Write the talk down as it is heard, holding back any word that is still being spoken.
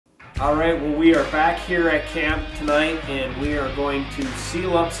All right, well, we are back here at camp tonight, and we are going to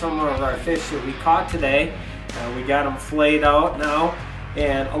seal up some of our fish that we caught today. We got them filleted out now,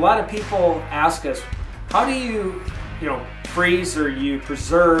 and a lot of people ask us, how do you freeze or you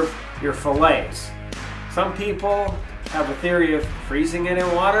preserve your fillets? Some people have a theory of freezing it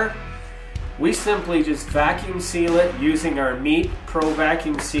in water. We simply just vacuum seal it using our MEAT Pro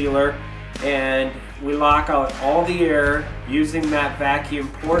vacuum sealer, and we lock out all the air using that vacuum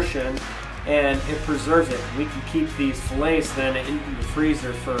portion, and it preserves it. We can keep these fillets then in the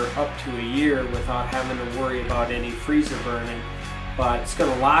freezer for up to a year without having to worry about any freezer burning. But it's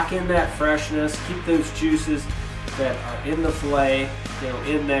going to lock in that freshness, keep those juices that are in the fillet,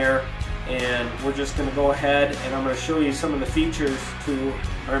 in there. And we're just going to go ahead and I'm going to show you some of the features to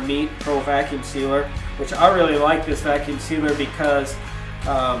our MEAT Pro vacuum sealer, which I really like this vacuum sealer because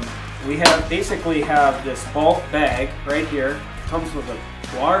we basically have this bulk bag right here. It comes with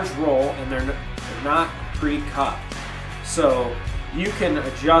a large roll, and they're not pre-cut, so you can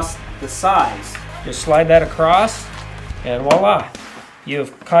adjust the size. Just slide that across, and voila,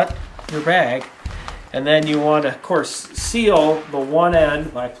 you've cut your bag. And then you want to, of course, seal the one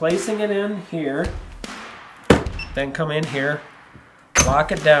end by placing it in here, then come in here,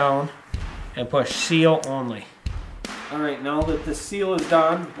 lock it down, and push seal only. Alright, now that the seal is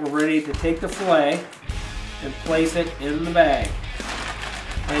done, we're ready to take the fillet and place it in the bag.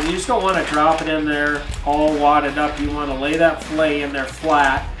 And you just don't want to drop it in there all wadded up. You want to lay that fillet in there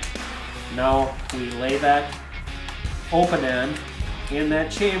flat. Now we lay that open end in that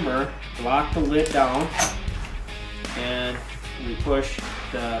chamber, lock the lid down, and we push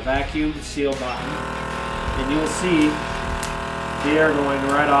the vacuum seal button, and you'll see the air going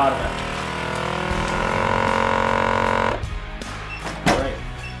right out of it.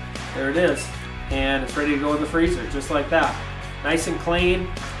 There it is, and it's ready to go in the freezer, just like that. Nice and clean,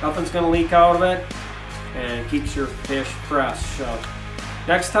 nothing's going to leak out of it, and it keeps your fish fresh. So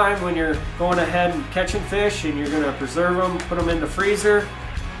next time when you're going ahead and catching fish and you're going to preserve them, put them in the freezer,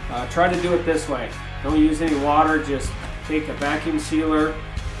 try to do it this way. Don't use any water, just take a vacuum sealer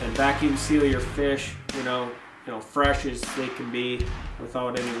and vacuum seal your fish, fresh as they can be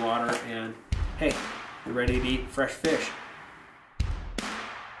without any water, and hey, you're ready to eat fresh fish.